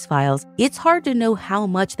case files, it's hard to know how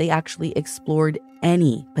much they actually explored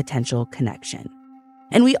any potential connection.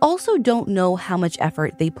 And we also don't know how much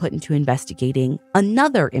effort they put into investigating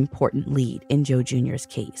another important lead in Joe Jr.'s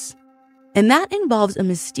case. And that involves a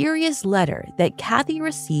mysterious letter that Kathy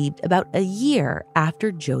received about a year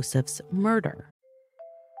after Joseph's murder.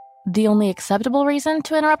 The only acceptable reason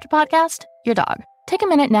to interrupt a podcast? Your dog. Take a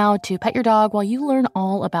minute now to pet your dog while you learn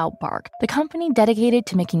all about Bark, the company dedicated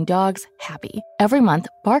to making dogs happy. Every month,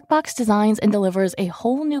 BarkBox designs and delivers a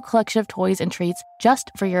whole new collection of toys and treats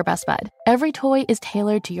just for your best bud. Every toy is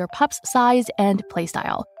tailored to your pup's size and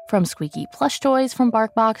playstyle. From squeaky plush toys from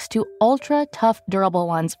BarkBox to ultra tough durable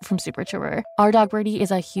ones from Super Chewer. Our dog Birdie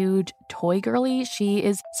is a huge toy girly. She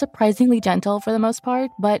is surprisingly gentle for the most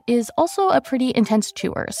part, but is also a pretty intense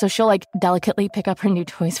chewer. So she'll delicately pick up her new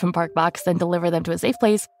toys from BarkBox, then deliver them to a safe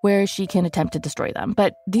place where she can attempt to destroy them.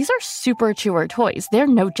 But these are Super Chewer toys. They're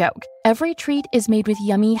no joke. Every treat is made with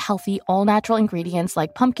yummy, healthy, all-natural ingredients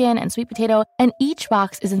like pumpkin and sweet potato, and each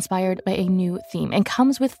box is inspired by a new theme and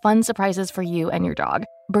comes with fun surprises for you and your dog.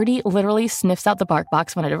 Birdie literally sniffs out the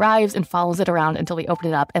BarkBox when it arrives and follows it around until we open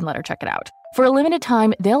it up and let her check it out. For a limited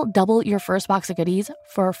time, they'll double your first box of goodies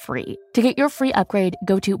for free. To get your free upgrade,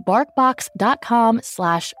 go to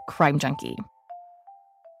barkbox.com/crimejunkie.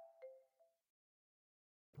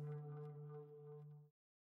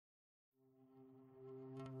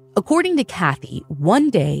 According to Kathy, one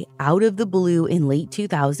day out of the blue in late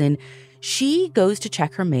 2000, she goes to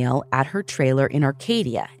check her mail at her trailer in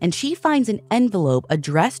Arcadia, and she finds an envelope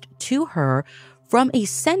addressed to her from a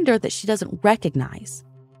sender that she doesn't recognize.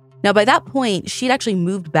 Now, by that point, she'd actually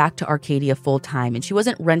moved back to Arcadia full-time, and she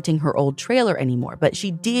wasn't renting her old trailer anymore, but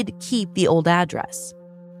she did keep the old address.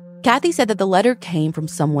 Kathy said that the letter came from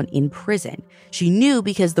someone in prison. She knew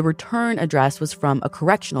because the return address was from a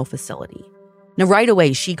correctional facility. Now, right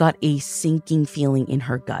away, she got a sinking feeling in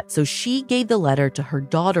her gut, so she gave the letter to her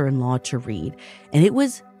daughter-in-law to read, and it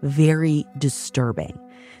was very disturbing.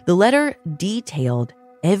 The letter detailed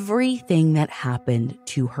everything that happened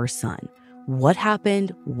to her son. What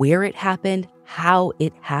happened, where it happened, how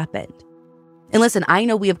it happened. And listen, I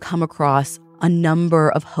know we have come across a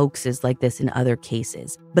number of hoaxes like this in other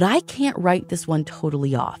cases, but I can't write this one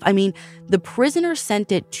totally off. I mean, the prisoner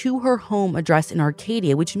sent it to her home address in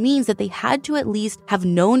Arcadia, which means that they had to at least have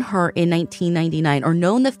known her in 1999 or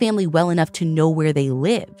known the family well enough to know where they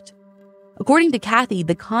lived. According to Kathy,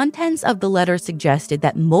 the contents of the letter suggested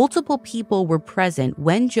that multiple people were present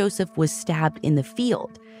when Joseph was stabbed in the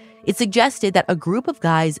field. It suggested that a group of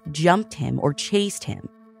guys jumped him or chased him.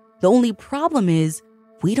 The only problem is,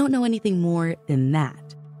 we don't know anything more than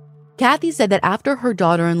that. Kathy said that after her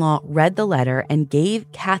daughter-in-law read the letter and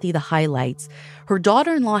gave Kathy the highlights, her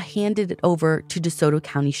daughter-in-law handed it over to DeSoto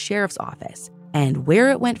County Sheriff's Office. And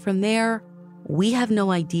where it went from there, we have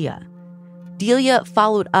no idea. Delia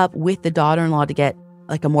followed up with the daughter-in-law to get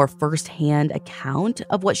a more first-hand account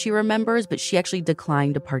of what she remembers, but she actually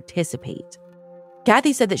declined to participate.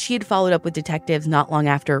 Kathy said that she had followed up with detectives not long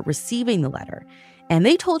after receiving the letter, and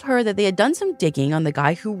they told her that they had done some digging on the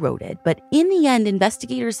guy who wrote it, but in the end,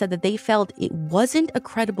 investigators said that they felt it wasn't a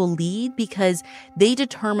credible lead because they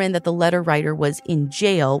determined that the letter writer was in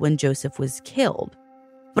jail when Joseph was killed.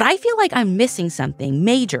 But I feel like I'm missing something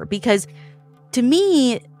major because, to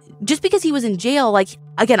me, just because he was in jail,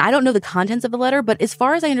 again, I don't know the contents of the letter, but as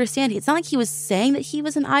far as I understand, it's not like he was saying that he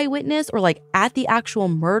was an eyewitness or at the actual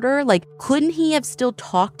murder. Couldn't he have still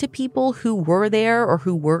talked to people who were there or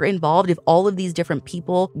who were involved if all of these different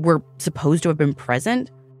people were supposed to have been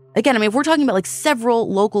present? Again, if we're talking about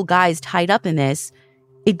several local guys tied up in this,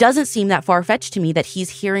 it doesn't seem that far-fetched to me that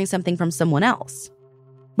he's hearing something from someone else.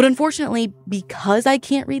 But unfortunately, because I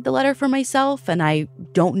can't read the letter for myself and I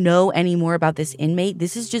don't know any more about this inmate,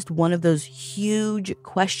 this is just one of those huge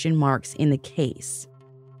question marks in the case.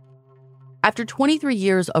 After 23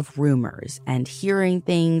 years of rumors and hearing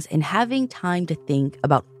things and having time to think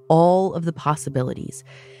about all of the possibilities,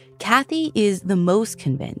 Kathy is the most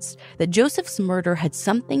convinced that Joseph's murder had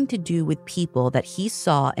something to do with people that he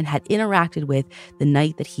saw and had interacted with the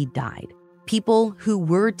night that he died. people who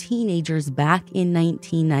were teenagers back in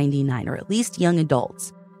 1999, or at least young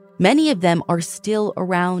adults. Many of them are still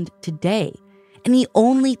around today. And the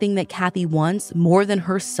only thing that Kathy wants more than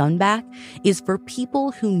her son back is for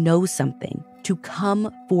people who know something to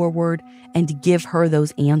come forward and give her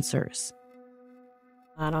those answers.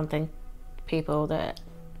 I don't think people that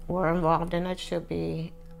were involved in it should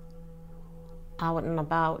be out and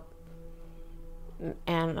about.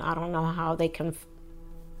 And I don't know how they can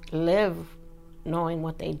live knowing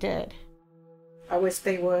what they did. I wish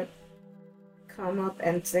they would come up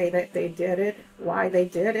and say that they did it, why they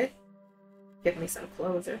did it. Give me some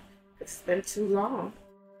closure. It's been too long.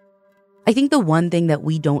 I think the one thing that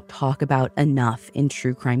we don't talk about enough in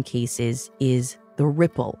true crime cases is the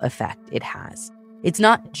ripple effect it has. It's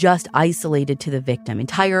not just isolated to the victim.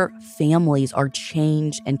 Entire families are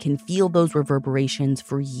changed and can feel those reverberations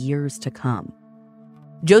for years to come.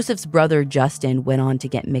 Joseph's brother, Justin, went on to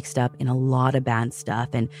get mixed up in a lot of bad stuff,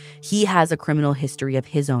 and he has a criminal history of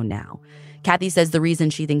his own now. Kathy says the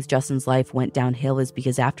reason she thinks Justin's life went downhill is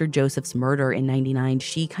because after Joseph's murder in 99,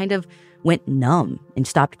 she kind of went numb and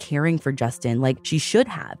stopped caring for Justin like she should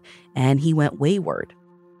have, and he went wayward.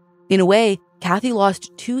 In a way, Kathy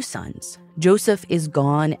lost two sons. Joseph is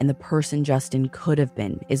gone, and the person Justin could have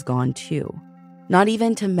been is gone too. Not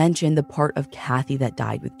even to mention the part of Kathy that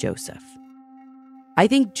died with Joseph. I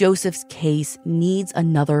think Joseph's case needs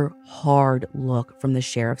another hard look from the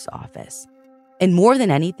sheriff's office. And more than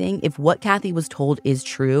anything, if what Kathy was told is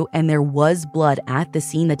true and there was blood at the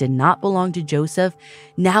scene that did not belong to Joseph,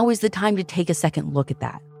 now is the time to take a second look at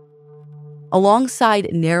that. Alongside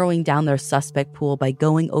narrowing down their suspect pool by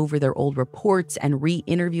going over their old reports and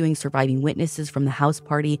re-interviewing surviving witnesses from the house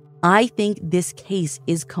party, I think this case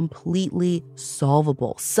is completely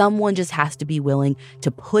solvable. Someone just has to be willing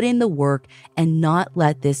to put in the work and not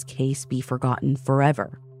let this case be forgotten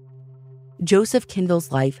forever. Joseph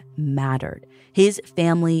Kindle's life mattered. His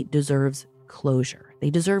family deserves closure. They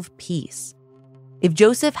deserve peace. If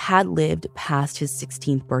Joseph had lived past his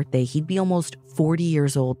 16th birthday, he'd be almost 40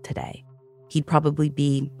 years old today. He'd probably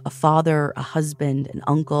be a father, a husband, an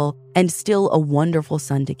uncle, and still a wonderful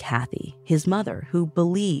son to Kathy, his mother, who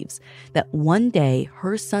believes that one day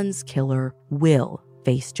her son's killer will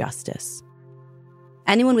face justice.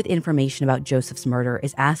 Anyone with information about Joseph's murder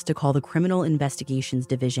is asked to call the Criminal Investigations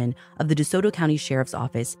Division of the DeSoto County Sheriff's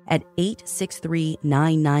Office at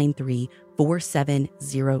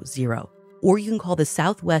 863-993-4700. Or you can call the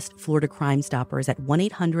Southwest Florida Crime Stoppers at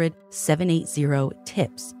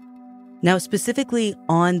 1-800-780-TIPS. Now, specifically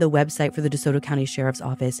on the website for the DeSoto County Sheriff's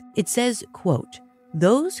Office, it says, quote,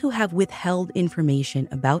 "Those who have withheld information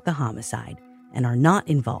about the homicide and are not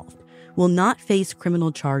involved will not face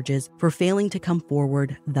criminal charges for failing to come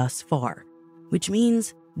forward thus far." Which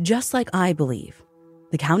means, just like I believe,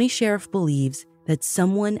 the county sheriff believes that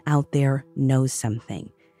someone out there knows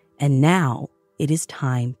something. And now it is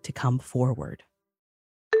time to come forward.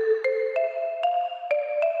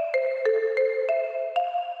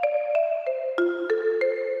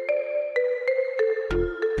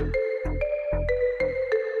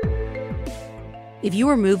 If you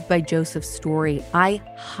were moved by Joseph's story, I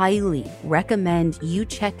highly recommend you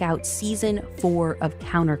check out Season 4 of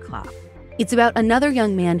Counterclock. It's about another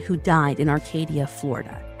young man who died in Arcadia,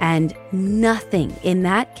 Florida. And nothing in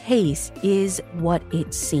that case is what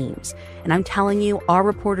it seems. And I'm telling you, our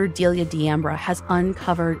reporter Delia D'Ambra has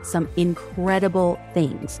uncovered some incredible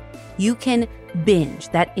things. You can binge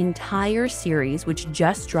that entire series, which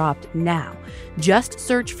just dropped now. Just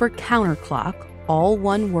search for Counterclock, all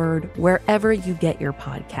one word, wherever you get your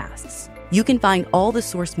podcasts. You can find all the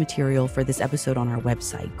source material for this episode on our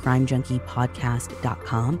website,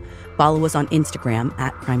 crimejunkiepodcast.com. Follow us on Instagram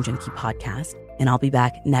at crimejunkiepodcast, and I'll be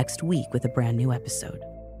back next week with a brand new episode.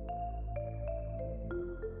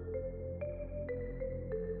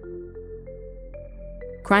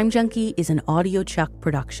 Crime Junkie is an Audio Chuck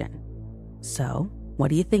production. So, what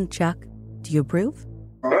do you think, Chuck? Do you approve?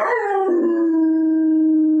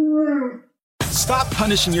 Stop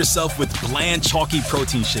punishing yourself with bland, chalky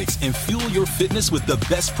protein shakes and fuel your fitness with the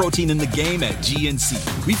best protein in the game at GNC.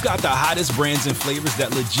 We've got the hottest brands and flavors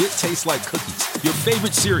that legit taste like cookies, your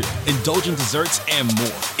favorite cereal, indulgent desserts, and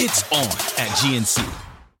more. It's on at GNC.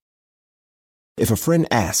 If a friend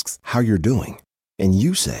asks how you're doing, and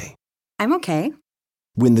you say, "I'm okay,"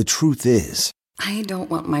 when the truth is, "I don't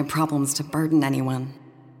want my problems to burden anyone."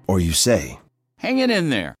 Or you say, "Hang it in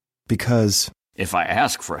there," because if I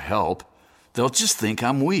ask for help, they'll just think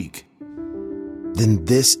I'm weak. Then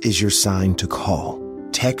this is your sign to call,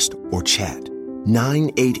 text, or chat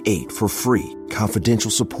 988 for free,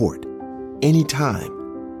 confidential support. Anytime.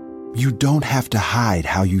 You don't have to hide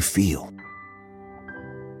how you feel.